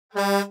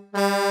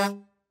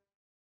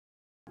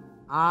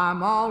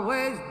I'm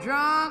always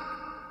drunk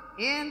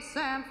in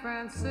San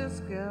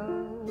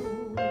Francisco.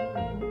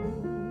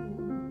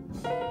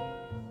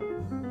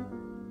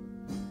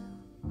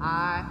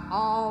 I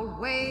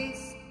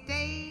always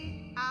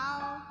stay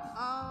out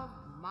of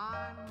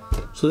my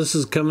mind. So this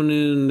is coming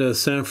into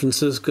San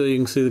Francisco. You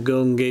can see the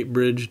Golden Gate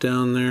Bridge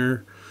down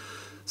there.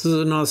 This is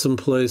an awesome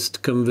place to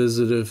come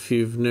visit if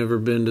you've never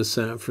been to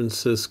San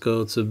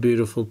Francisco. It's a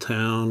beautiful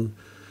town.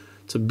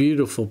 It's a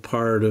beautiful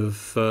part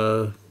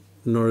of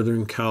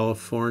Northern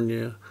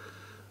California.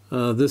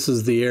 This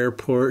is the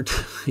airport.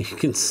 You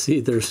can see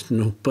there's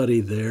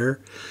nobody there.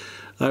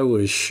 I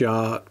was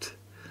shocked.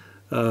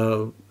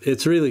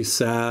 It's really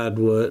sad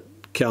what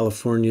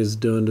California is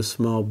doing to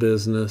small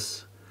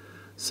business.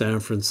 San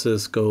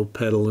Francisco,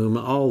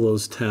 Petaluma, all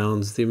those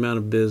towns, the amount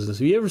of business.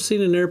 Have you ever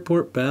seen an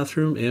airport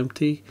bathroom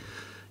empty?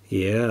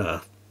 Yeah.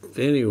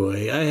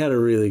 Anyway, I had a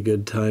really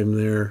good time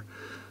there.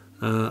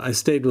 I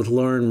stayed with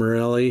Lauren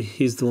Morelli.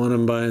 He's the one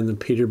I'm buying the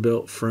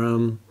Peterbilt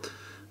from.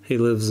 He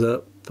lives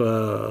up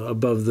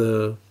above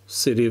the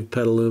city of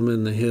Petaluma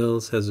in the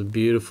hills, has a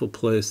beautiful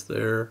place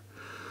there.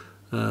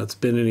 It's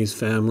been in his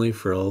family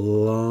for a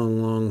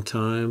long, long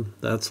time.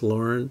 That's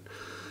Lauren.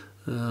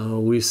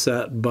 We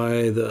sat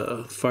by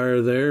the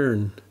fire there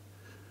and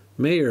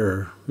may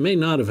or may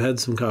not have had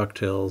some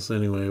cocktails.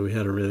 Anyway, we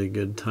had a really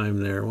good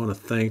time there. I want to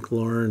thank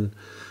Lauren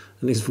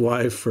and his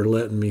wife for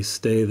letting me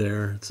stay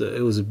there.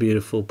 It was a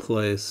beautiful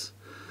place.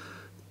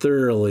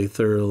 Thoroughly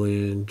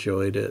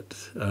enjoyed it.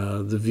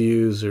 The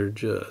views are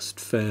just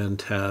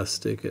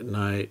fantastic at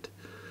night.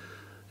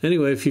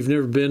 Anyway, if you've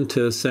never been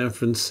to San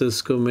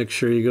Francisco, make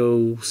sure you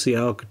go see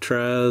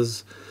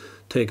Alcatraz.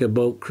 Take a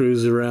boat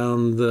cruise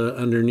around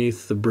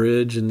underneath the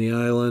bridge in the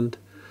island.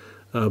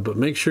 But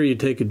make sure you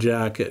take a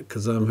jacket,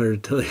 because I'm here to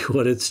tell you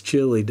what, it's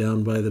chilly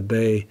down by the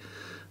bay.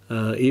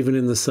 Even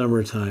in the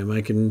summertime,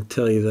 I can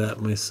tell you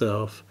that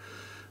myself.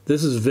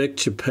 This is Vic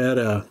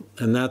Jpaydirt,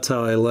 and that's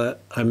how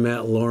I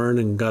met Lauren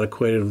and got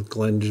acquainted with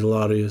Glenn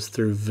Gelatius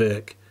through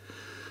Vic.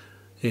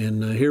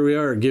 And here we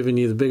are, giving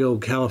you the big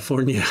old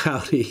California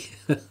howdy.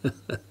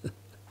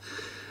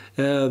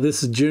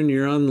 This is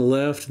Junior on the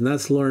left, and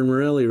that's Lauren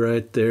Morelli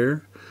right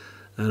there.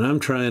 And I'm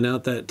trying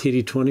out that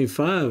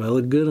TD25. I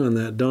look good on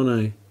that, don't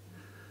I?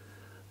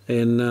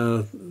 And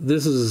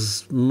this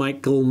is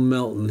Michael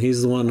Melton.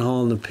 He's the one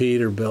hauling the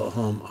Peterbilt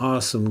home.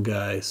 Awesome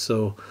guy.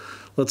 So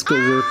let's go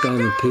work on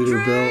the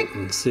Peterbilt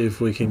and see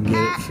if we can get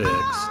it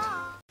fixed.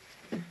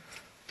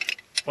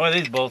 Boy,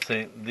 these bolts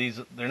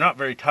they're not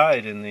very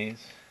tight in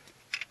these.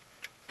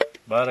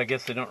 But I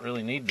guess they don't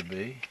really need to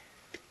be.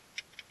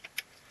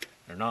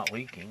 They're not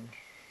leaking.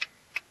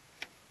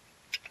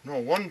 No,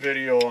 one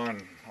video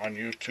on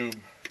YouTube,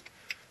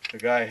 the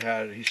guy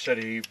he said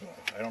I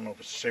don't know if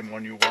it's the same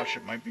one you watched,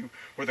 it might be,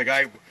 where the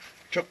guy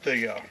took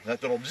that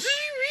little and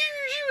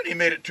he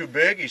made it too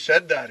big. He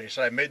said that. He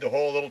said, I made the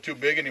hole a little too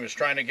big, and he was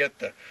trying to get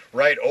the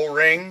right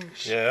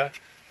O-rings. Yeah.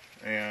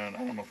 And I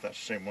don't know if that's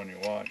the same one you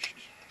watched.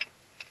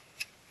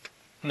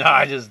 No,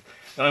 the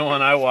only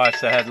one I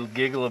watched I had to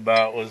giggle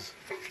about was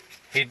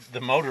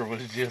the motor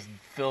was just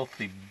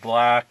filthy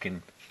black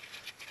and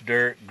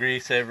dirt,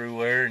 grease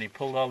everywhere, and he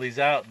pulled all these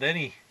out. Then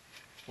he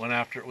went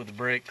after it with a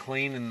brake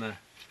clean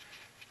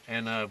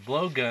and a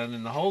blowgun,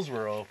 and the holes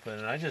were open.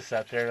 And I just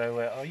sat there and I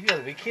went, "Oh, you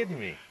gotta be kidding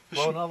me!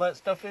 Blowing all that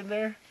stuff in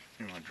there?"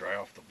 You want to dry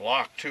off the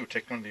block too.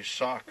 Take one of these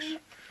socks.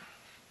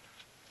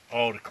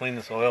 Oh, to clean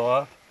this oil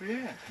off?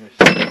 Yeah.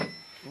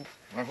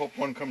 I hope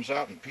one comes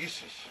out in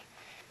pieces.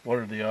 What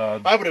are the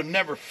odds? I would have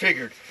never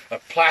figured a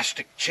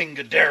plastic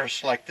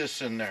Jpaydirt like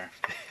this in there.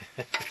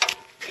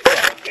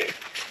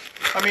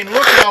 I mean,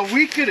 look at how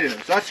weak it is.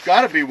 That's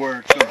got to be where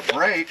it's going to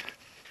break.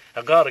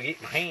 I got to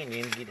get my hand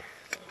in and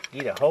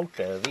get a hold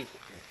of it.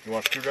 You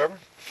want a screwdriver?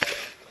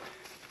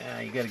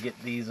 You got to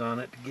get these on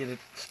it to get it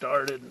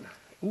started.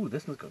 Ooh,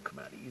 this one's going to come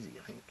out easy,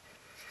 I think.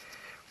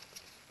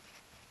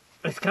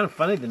 It's kind of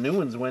funny, the new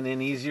ones went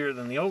in easier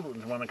than the old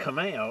ones want to come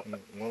out.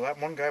 Well, that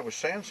one guy was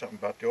saying something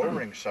about the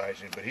O-ring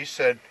sizing, but he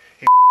said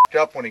he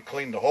up when he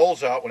cleaned the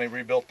holes out when he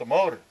rebuilt the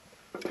motor.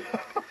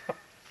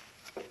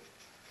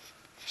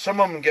 Some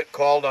of them get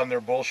called on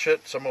their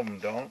bullshit, some of them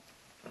don't.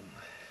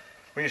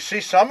 When you see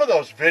some of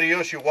those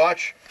videos you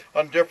watch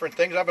on different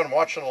things, I've been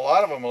watching a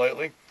lot of them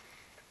lately,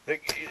 the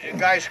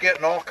guy's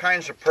getting all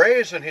kinds of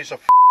praise and he's a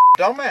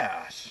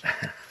dumbass.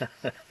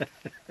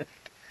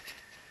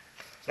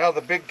 Now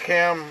the big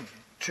cam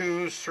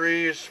 2s,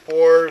 3s,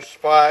 4s,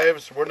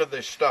 5s, where did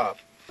they stop?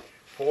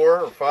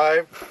 4 or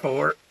 5?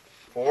 4.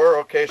 4,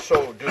 okay,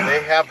 so do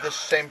they have this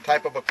same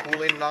type of a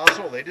cooling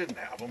nozzle? They didn't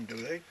have them, do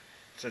they?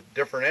 It's a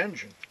different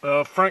engine.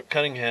 Well, Frank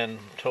Cunningham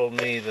told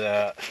me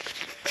that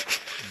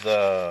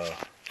the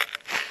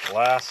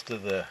last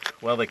of the,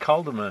 well, they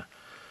called them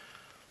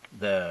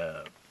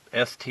the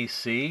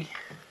STC,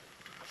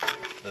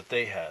 that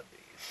they had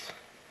these.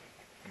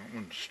 That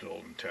one's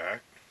still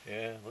intact.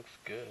 Yeah, looks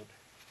good.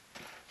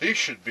 These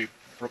should be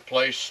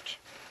replaced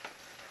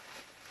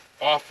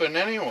often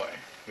anyway,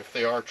 if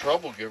they are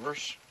trouble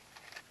givers.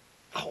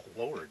 Oh,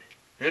 Lord.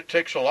 It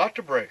takes a lot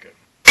to break it.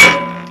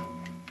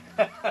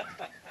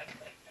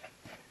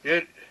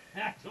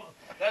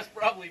 That's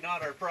probably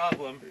not our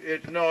problem.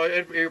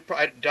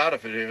 I doubt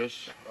if it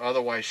is.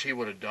 Otherwise, he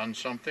would have done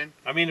something.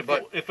 I mean,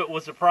 if it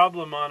was a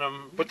problem on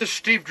him. But the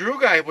Steve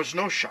Drew guy was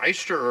no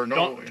shyster or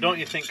no. Don't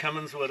you think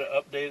Cummins would have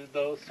updated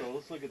those? So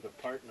let's look at the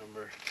part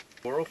number.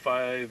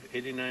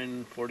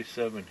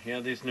 405-8947. Yeah,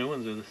 these new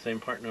ones are the same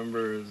part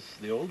number as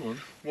the old ones.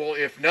 Well,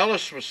 if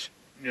Nellis was,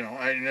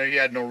 I know he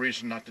had no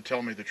reason not to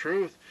tell me the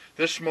truth.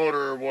 This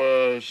motor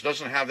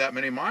doesn't have that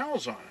many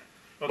miles on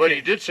it. Okay. But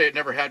he did say it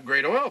never had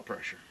great oil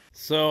pressure.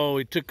 So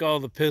we took all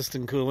the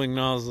piston cooling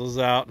nozzles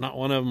out. Not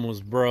one of them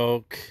was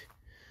broke.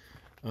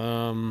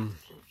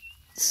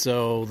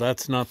 So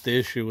that's not the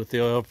issue with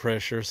the oil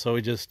pressure. So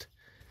we just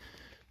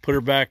put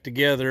her back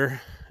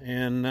together.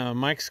 And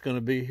Mike's going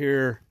to be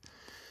here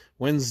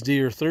Wednesday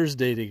or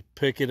Thursday to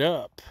pick it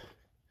up.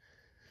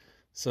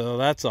 So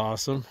that's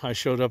awesome. I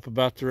showed up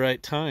about the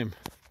right time.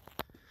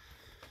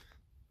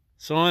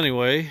 So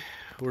anyway,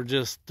 we're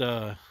just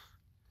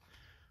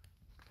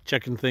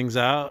checking things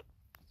out.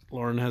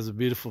 Lauren has a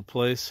beautiful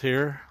place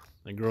here.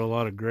 They grow a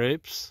lot of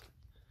grapes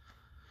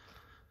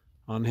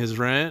on his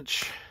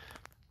ranch.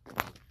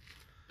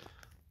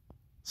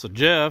 So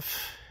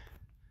Jeff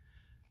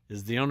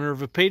is the owner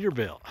of a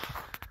Peterbilt.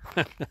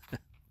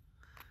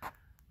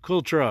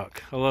 Cool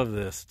truck. I love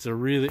this.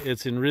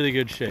 It's in really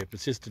good shape.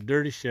 It's just a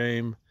dirty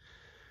shame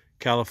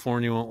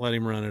California won't let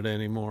him run it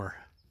anymore.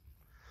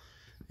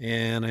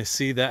 And I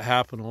see that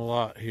happen a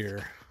lot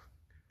here.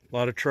 A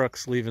lot of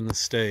trucks leaving the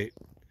state,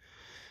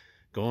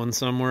 going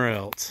somewhere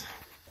else.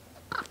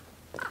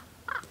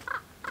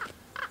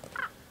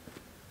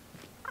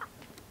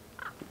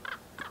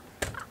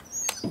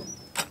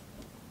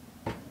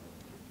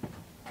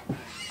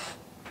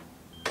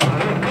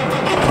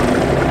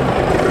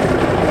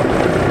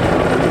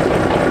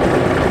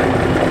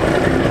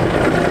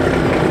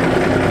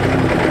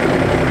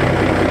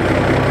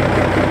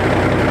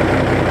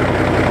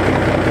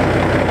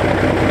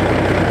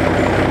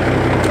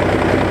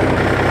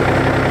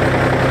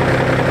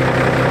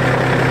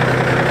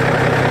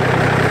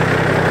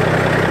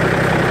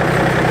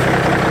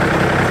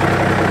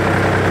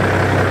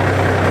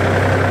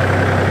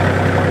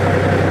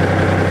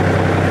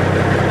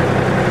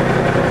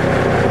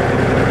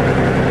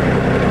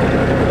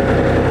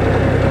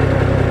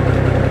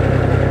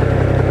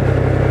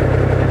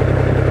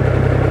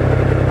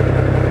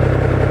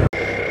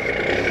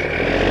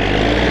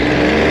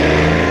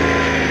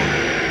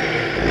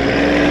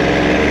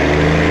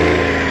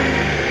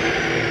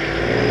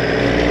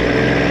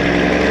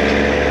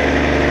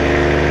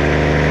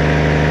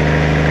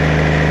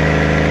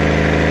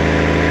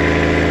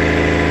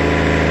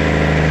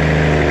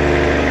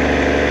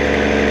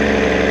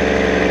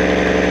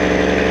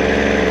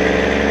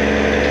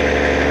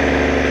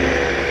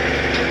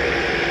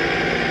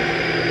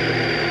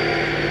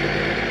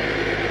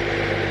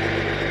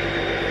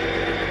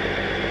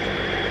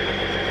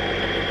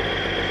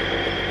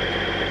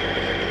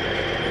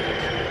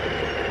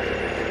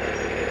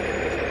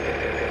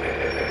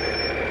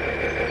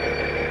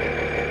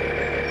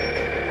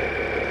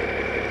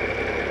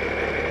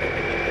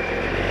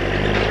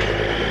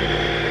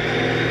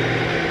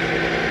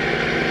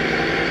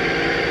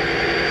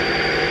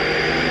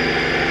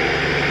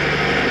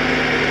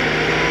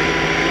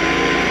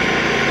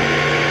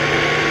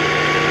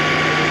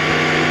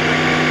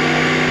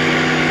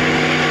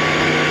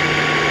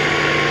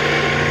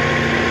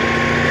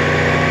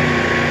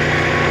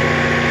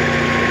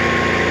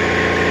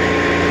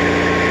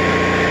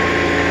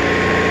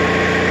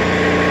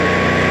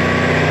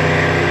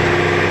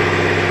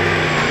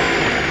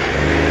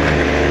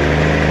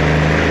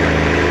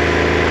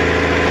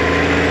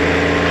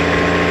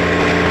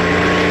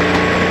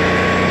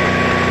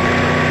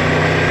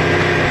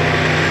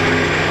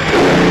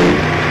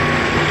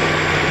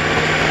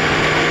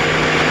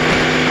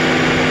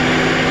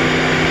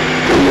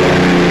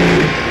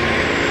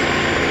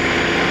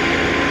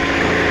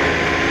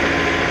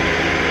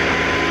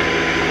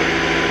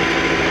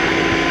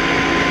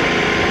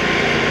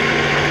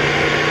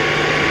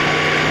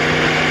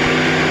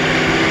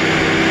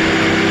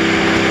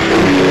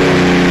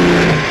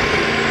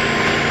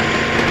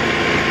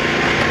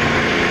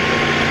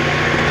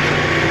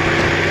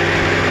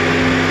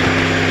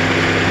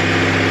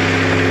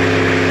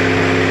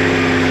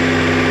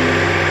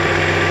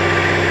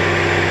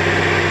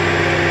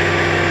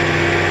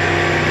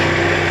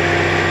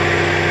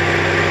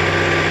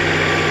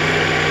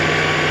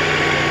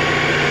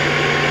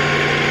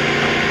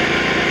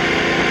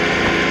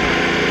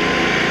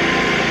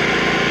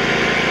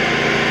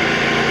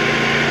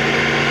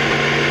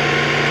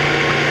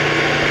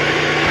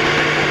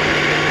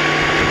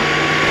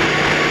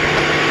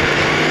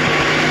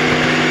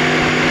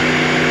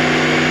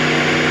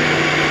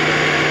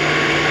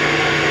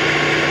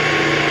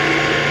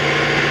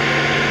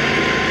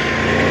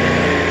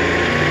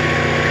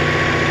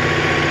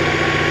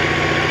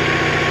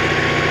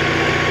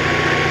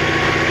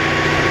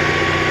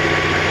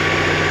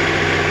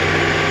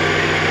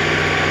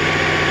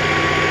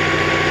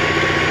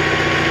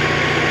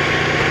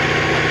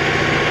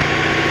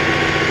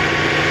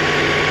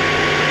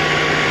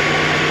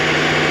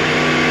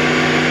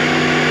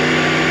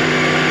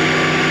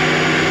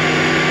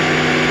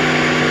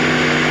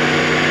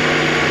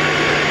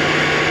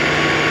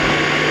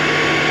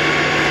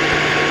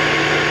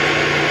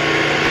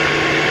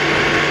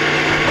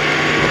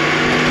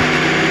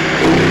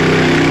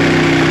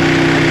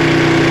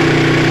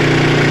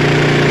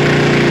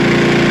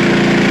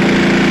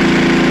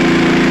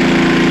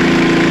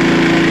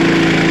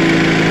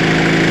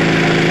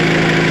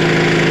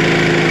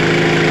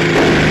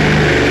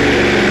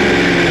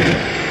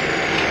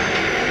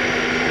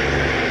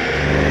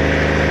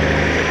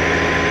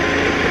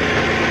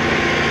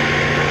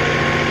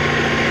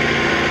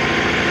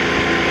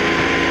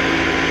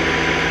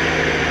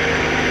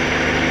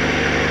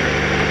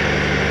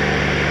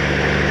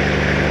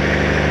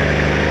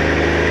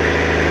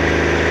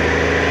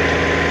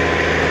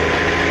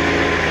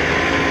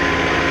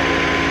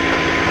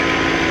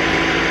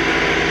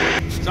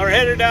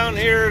 down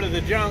here to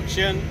the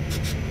junction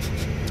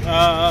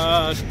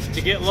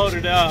to get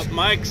loaded up.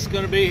 Mike's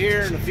going to be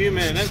here in a few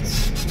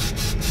minutes.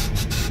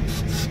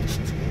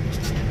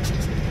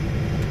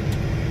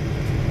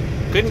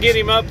 Couldn't get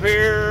him up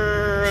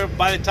here.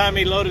 By the time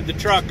he loaded the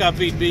truck up,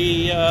 he'd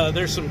be,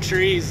 there's some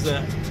trees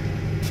that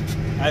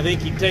I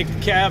think he'd take the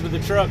cab of the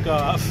truck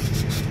off.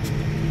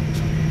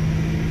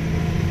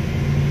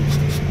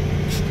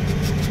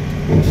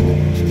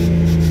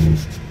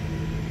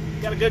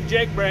 Got a good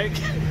jake brake.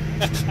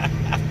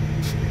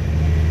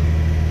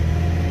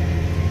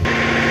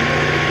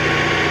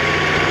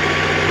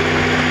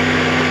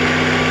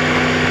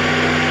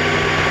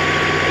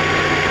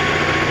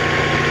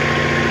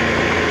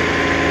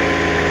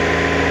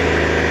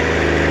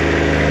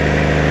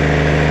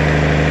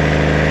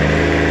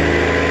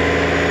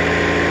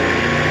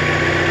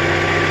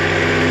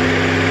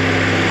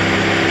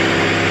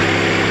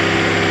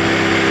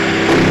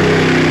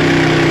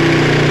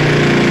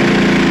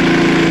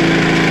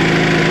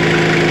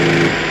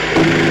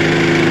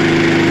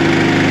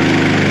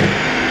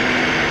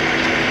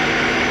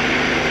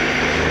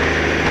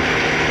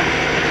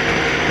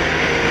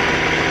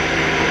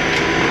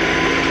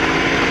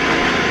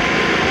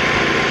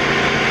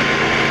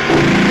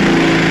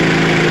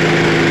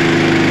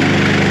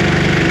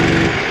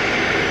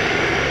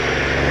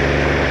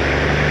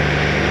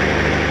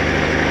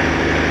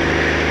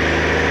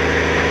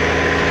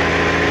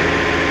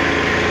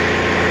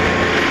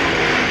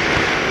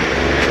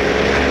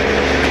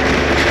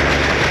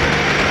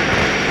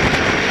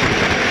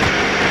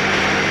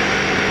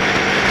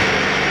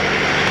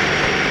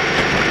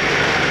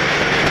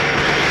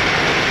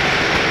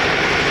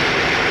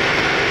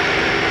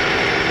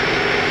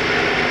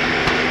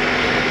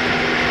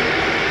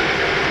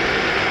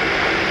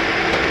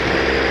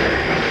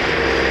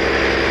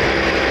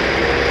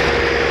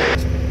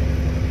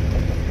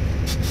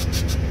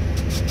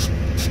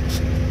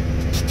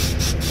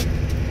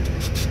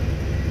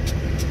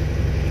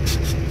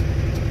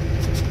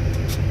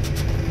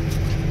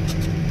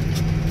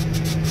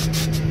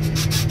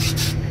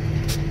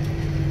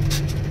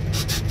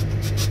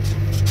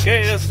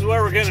 Okay, this is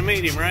where we're going to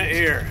meet him, right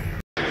here.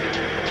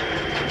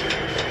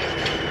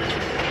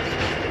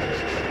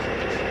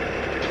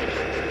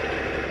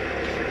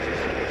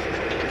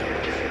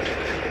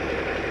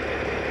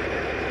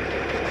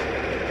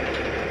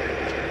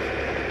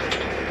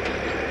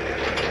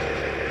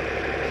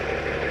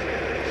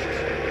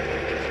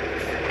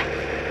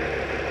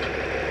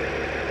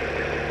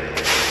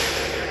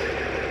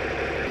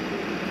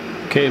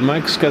 Okay,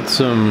 Mike's got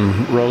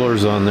some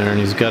rollers on there and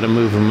he's got to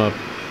move them up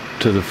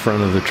to the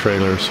front of the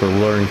trailer. So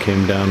Lauren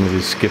came down with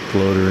his skip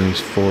loader and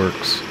his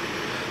forks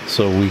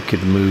so we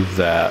could move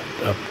that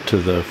up to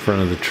the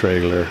front of the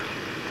trailer.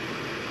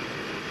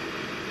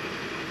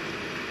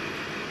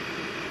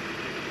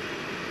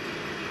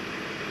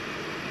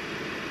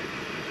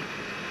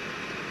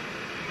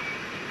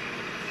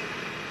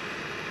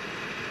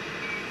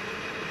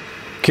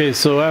 Okay,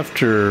 so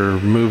after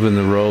moving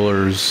the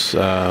rollers,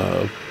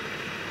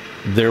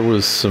 there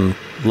was some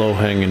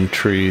low-hanging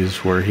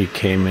trees where he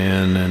came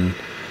in, and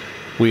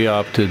we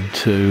opted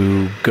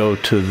to go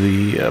to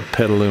the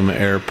Petaluma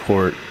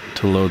airport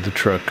to load the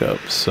truck up.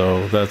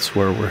 So that's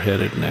where we're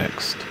headed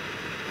next.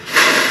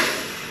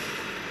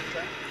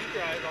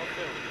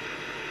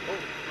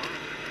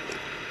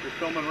 You're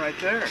filming right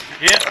there.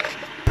 Yeah.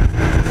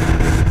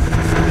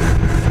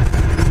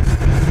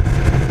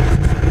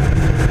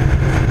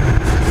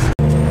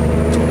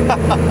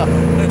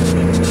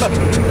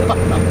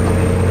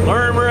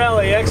 Lauren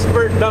Morelli,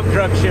 expert dump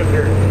truck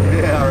shifter.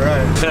 Yeah,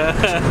 right.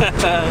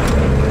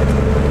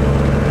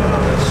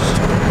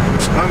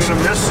 I'm gonna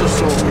miss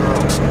this old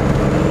girl.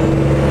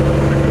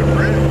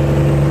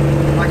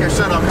 Like I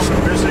said, I'll come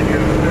and visit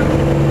you.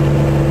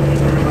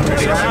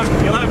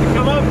 You'll have to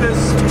come up this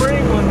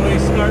spring when we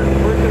start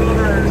working on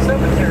our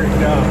cemetery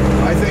job.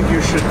 I think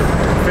you should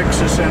fix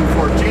this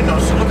N14 though.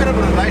 So look at it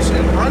with a nice,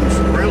 it runs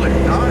really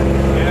nice.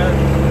 Yeah.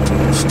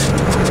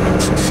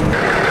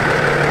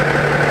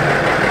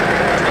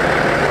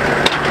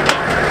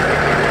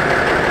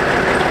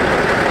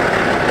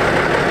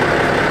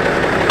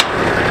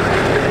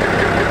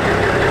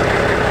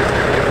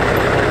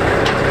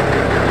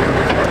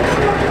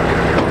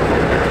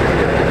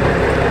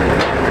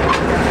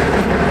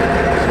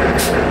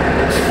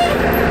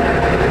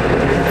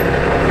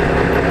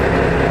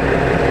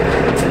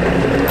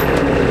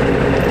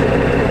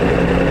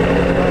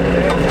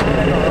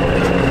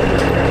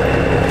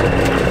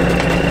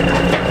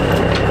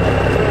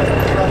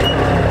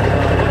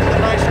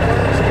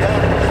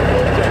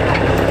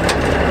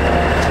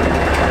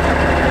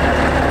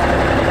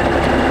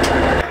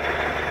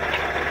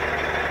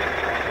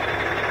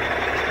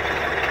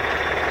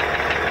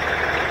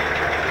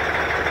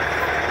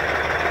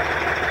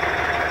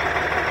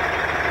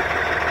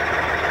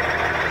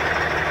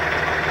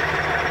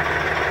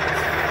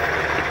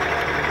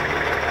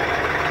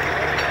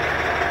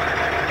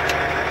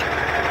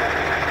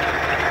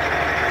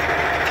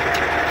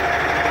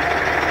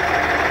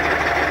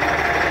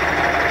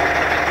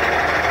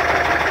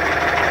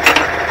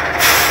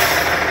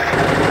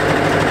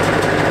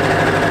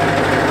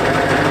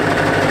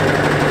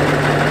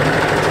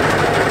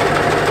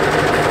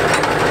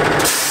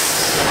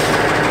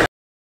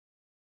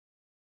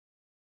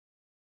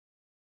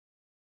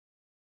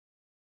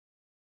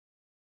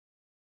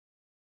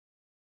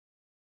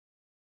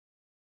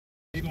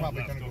 He's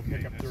probably going to go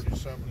pick up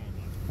 37.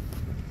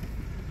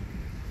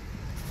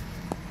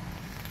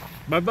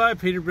 Bye-bye,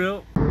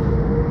 Peterbilt.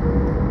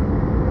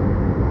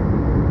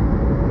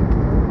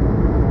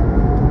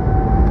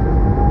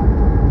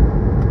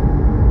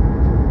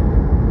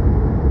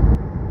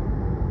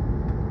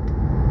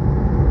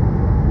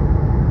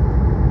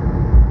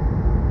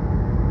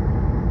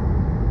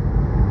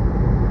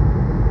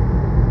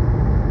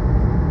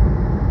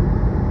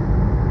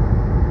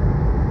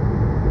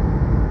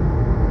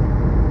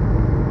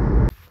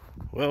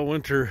 Well,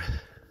 winter,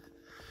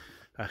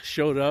 I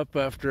showed up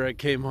after I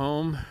came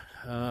home.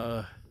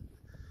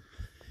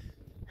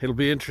 It'll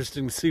be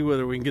interesting to see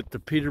whether we can get the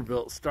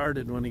Peterbilt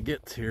started when he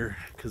gets here,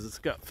 because it's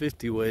got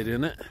 50 weight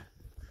in it.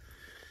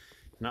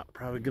 Not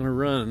probably going to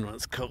run when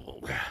it's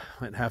cold.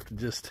 Might have to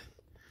just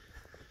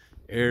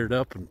air it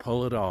up and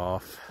pull it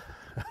off.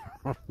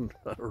 I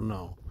don't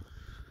know.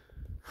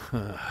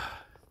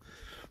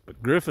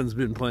 But Griffin's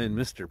been playing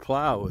Mr.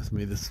 Plow with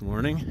me this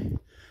morning.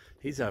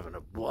 He's having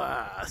a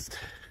blast.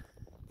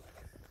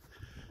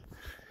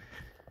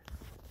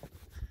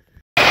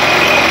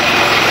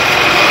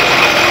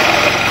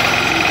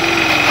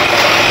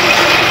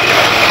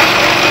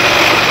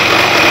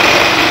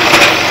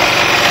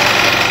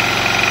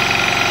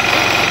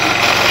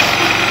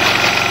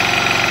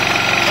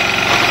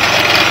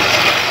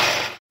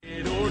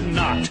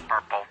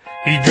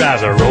 He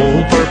drives a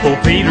old purple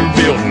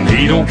Peterbilt and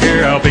he don't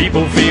care how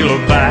people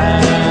feel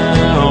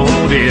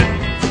about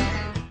it.